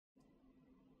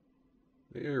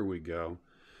There we go.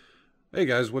 Hey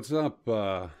guys, what's up?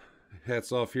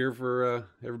 Hats off here for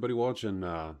everybody watching.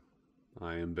 I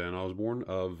am Ben Osborne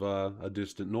of A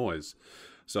Distant Noise.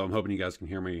 So I'm hoping you guys can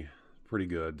hear me pretty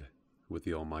good with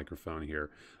the old microphone here.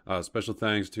 Special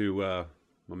thanks to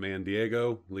my man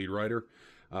Diego, lead writer.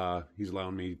 He's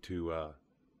allowing me to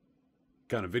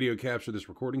kind of video capture this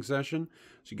recording session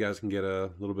so you guys can get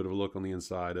a little bit of a look on the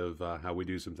inside of how we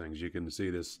do some things. You can see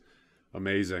this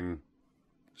amazing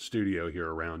studio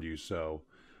here around you. So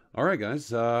all right guys,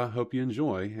 hope you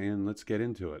enjoy, and let's get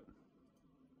into it.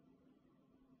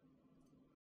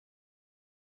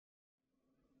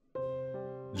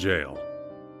 Jail.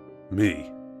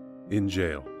 Me in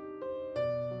jail.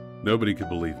 Nobody could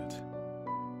believe it.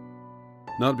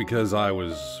 Not because I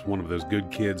was one of those good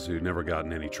kids who never got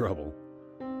in any trouble,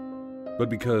 but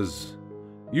because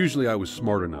usually I was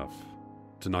smart enough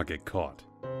to not get caught.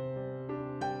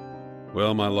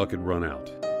 Well, my luck had run out.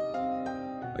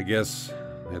 I guess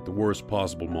at the worst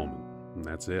possible moment, and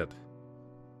that's it.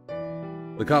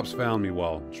 The cops found me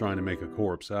while trying to make a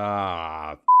corpse.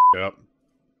 Up.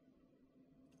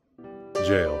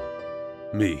 Jail.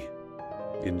 Me.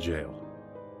 In jail.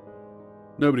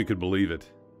 Nobody could believe it.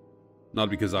 Not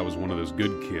because I was one of those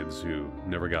good kids who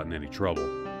never got in any trouble,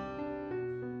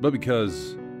 but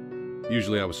because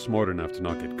usually I was smart enough to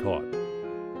not get caught.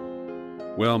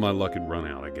 Well, my luck had run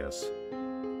out, I guess,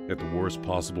 at the worst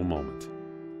possible moment,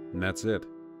 and that's it.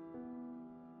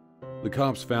 The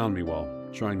cops found me while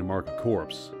trying to mark a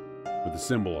corpse with the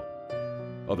symbol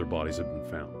other bodies had been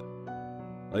found.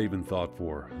 I even thought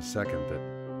for a second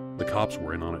that the cops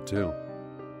were in on it too.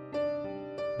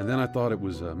 And then I thought it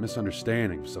was a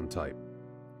misunderstanding of some type.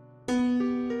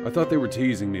 I thought they were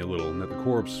teasing me a little and that the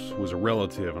corpse was a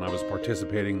relative and I was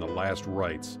participating in the last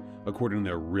rites according to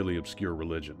their really obscure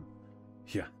religion.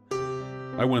 Yeah,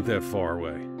 I went that far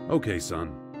away. Okay,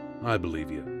 son, I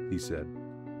believe you, he said.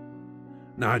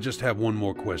 Now I just have one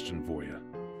more question for you.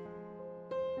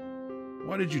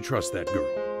 Why did you trust that girl?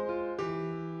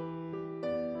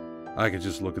 I could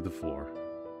just look at the floor.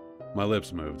 My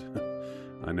lips moved.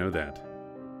 I know that.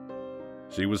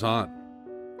 She was hot,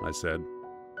 I said.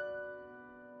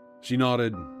 She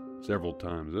nodded several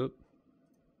times. Oh.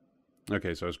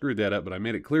 Okay, so I screwed that up, but I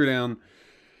made it clear down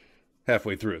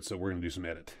halfway through it, so we're going to do some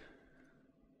edit.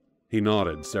 He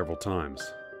nodded several times.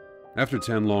 After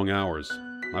 10 long hours,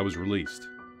 I was released.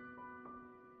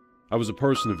 I was a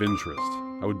person of interest.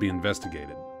 I would be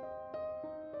investigated.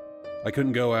 I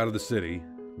couldn't go out of the city,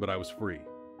 but I was free.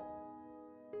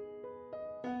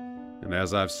 And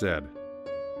as I've said,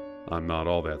 I'm not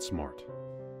all that smart.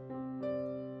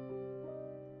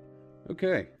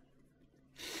 Okay.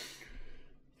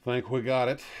 Think we got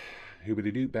it.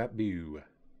 Hoobity-doo-bap-boo.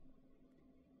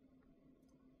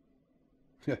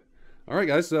 All right,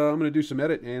 guys, I'm going to do some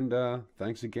edit, and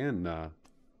thanks again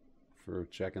for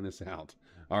checking this out.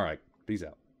 All right, peace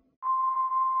out.